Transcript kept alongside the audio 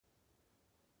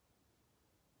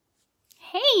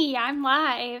Hey, I'm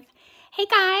live. Hey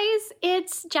guys,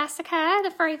 it's Jessica, the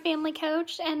furry family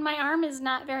coach, and my arm is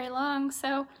not very long,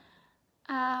 so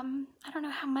I don't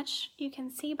know how much you can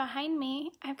see behind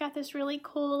me. I've got this really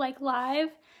cool like live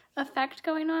effect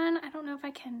going on. I don't know if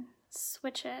I can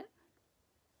switch it.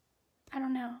 I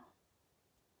don't know.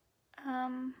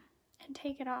 And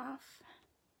take it off.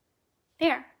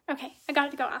 There. Okay, I got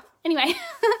it to go off. Anyway,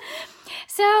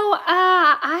 so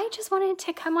I just wanted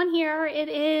to come on here. It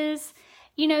is,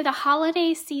 you know, the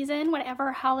holiday season,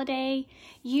 whatever holiday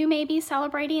you may be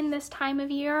celebrating this time of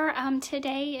year.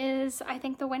 Today is, I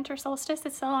think, the winter solstice.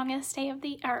 It's the longest day of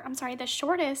the, or I'm sorry, the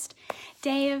shortest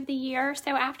day of the year.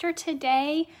 So after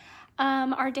today,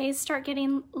 our days start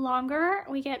getting longer.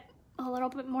 We get a little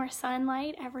bit more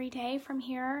sunlight every day from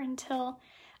here until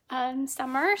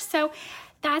summer. So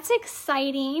that's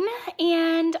exciting.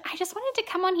 And I just wanted to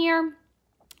come on here.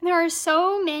 There are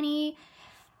so many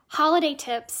holiday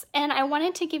tips, and I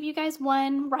wanted to give you guys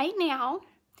one right now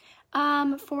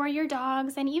for your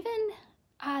dogs and even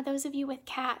those of you with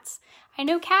cats. I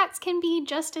know cats can be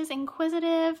just as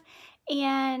inquisitive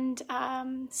and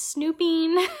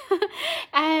snooping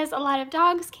as a lot of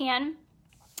dogs can.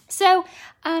 So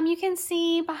you can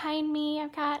see behind me,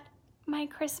 I've got my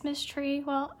Christmas tree.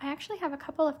 Well, I actually have a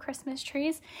couple of Christmas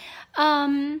trees.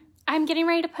 I'm getting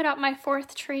ready to put up my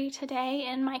 4th tree today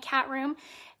in my cat room,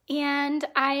 and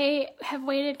I have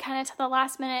waited kind of to the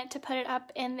last minute to put it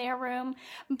up in their room.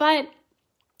 But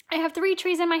I have 3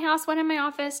 trees in my house, 1 in my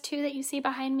office, 2 that you see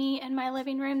behind me in my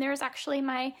living room. There's actually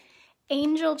my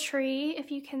angel tree,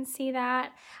 if you can see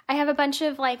that. I have a bunch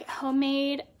of like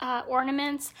homemade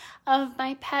ornaments of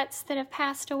my pets that have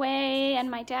passed away,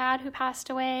 and my dad who passed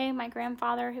away, my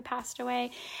grandfather who passed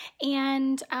away.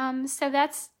 And so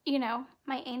that's, you know,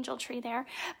 my angel tree there.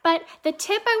 But the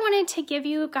tip I wanted to give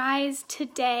you guys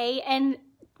today, and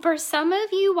for some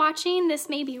of you watching, this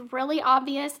may be really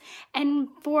obvious, and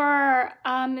for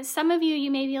some of you,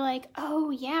 you may be like, oh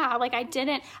yeah, like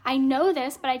I know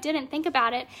this, but I didn't think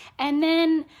about it. And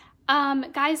then,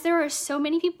 guys, there are so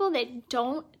many people that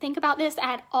don't think about this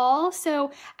at all,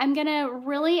 so I'm gonna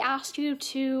really ask you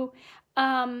to,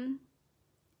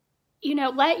 you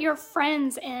know, let your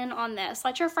friends in on this.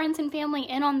 Let your friends and family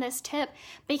in on this tip,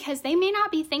 because they may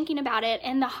not be thinking about it.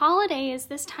 And the holidays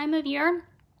this time of year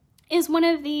is one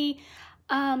of the,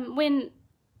 when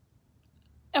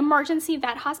emergency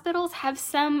vet hospitals have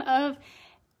some of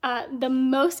the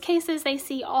most cases they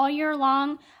see all year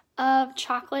long of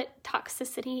chocolate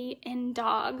toxicity in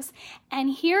dogs.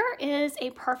 And here is a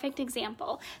perfect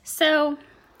example. So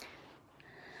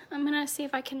I'm gonna see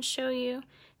if I can show you.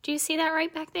 Do you see that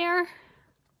right back there?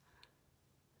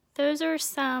 Those are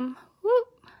some,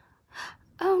 whoop.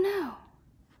 Oh no.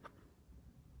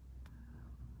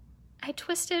 I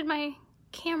twisted my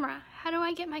camera. How do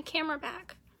I get my camera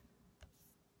back?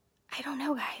 I don't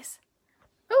know, guys.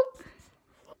 Oh,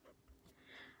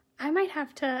 I might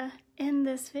have to end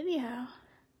this video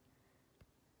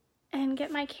and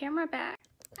get my camera back.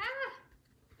 Ah!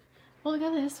 We'll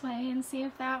go this way and see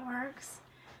if that works.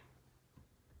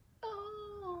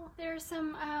 Oh, there's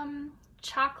some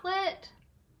chocolate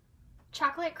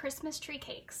Christmas tree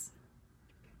cakes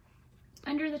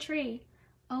under the tree.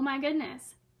 Oh my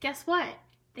goodness. Guess what?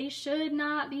 They should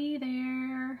not be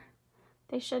there.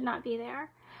 They should not be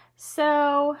there.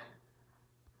 So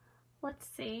let's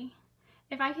see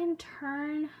if I can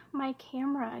turn my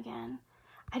camera again.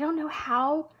 I don't know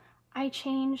how I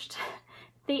changed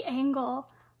the angle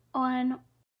on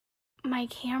my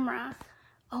camera.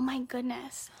 Oh my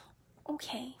goodness.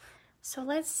 Okay, so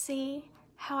let's see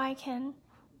how I can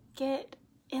get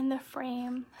in the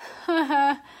frame.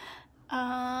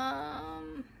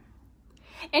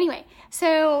 Anyway,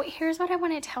 so here's what I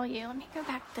want to tell you. Let me go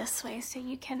back this way so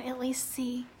you can at least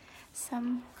see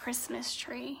some Christmas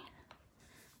tree.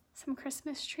 Some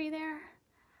Christmas tree there.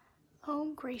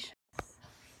 Oh, gracious.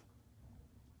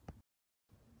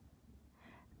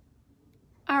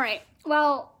 All right,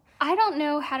 well, I don't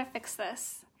know how to fix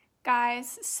this,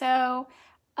 guys. So,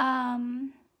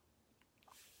 I'm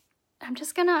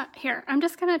just gonna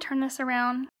turn this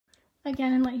around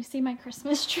again and let you see my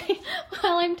Christmas tree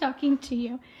while I'm talking to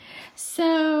you.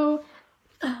 So,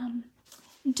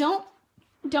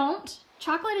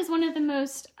 chocolate is one of the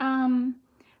most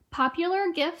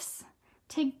popular gifts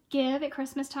to give at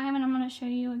Christmas time, and I'm going to show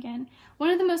you again. One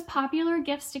of the most popular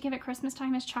gifts to give at Christmas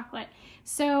time is chocolate.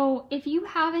 So if you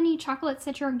have any chocolates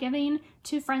that you're giving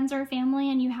to friends or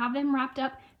family and you have them wrapped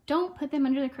up, don't put them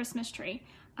under the Christmas tree.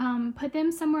 Put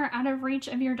them somewhere out of reach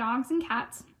of your dogs and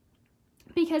cats,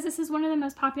 because this is one of the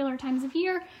most popular times of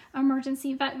year,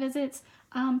 emergency vet visits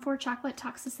for chocolate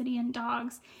toxicity in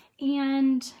dogs.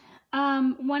 And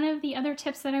one of the other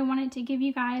tips that I wanted to give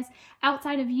you guys,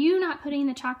 outside of you not putting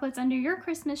the chocolates under your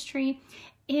Christmas tree,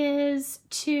 is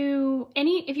to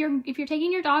if you're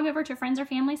taking your dog over to friends or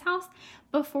family's house,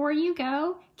 before you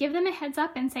go, give them a heads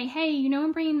up and say, hey, you know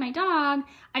I'm bringing my dog.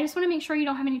 I just want to make sure you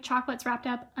don't have any chocolates wrapped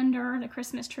up under the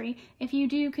Christmas tree. If you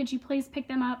do, could you please pick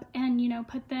them up and, you know,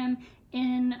 put them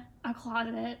in a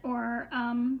closet or,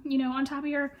 you know, on top of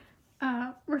your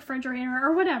refrigerator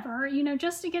or whatever, you know,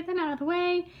 just to get them out of the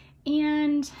way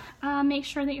and make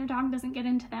sure that your dog doesn't get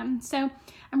into them. So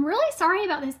I'm really sorry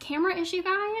about this camera issue,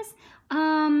 guys.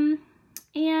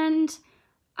 And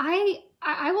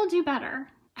I will do better.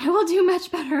 I will do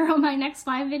much better on my next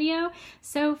live video.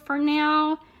 So for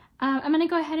now, I'm gonna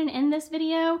go ahead and end this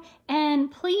video,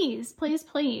 and please, please,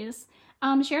 please,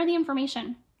 share the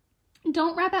information.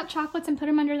 Don't wrap up chocolates and put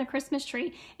them under the Christmas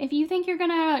tree. If you think you're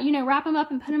gonna, you know, wrap them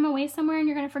up and put them away somewhere and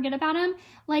you're gonna forget about them,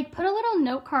 like put a little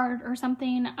note card or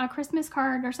something, a Christmas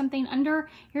card or something under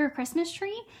your Christmas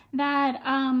tree that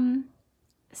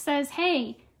says,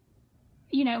 hey,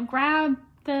 you know, grab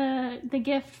the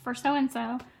gift for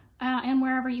so-and-so and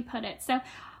wherever you put it. So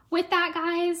with that,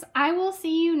 guys, I will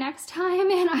see you next time,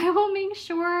 and I will make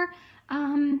sure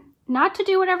not to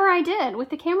do whatever I did with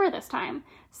the camera this time.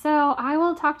 So I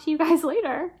will talk to you guys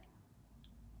later.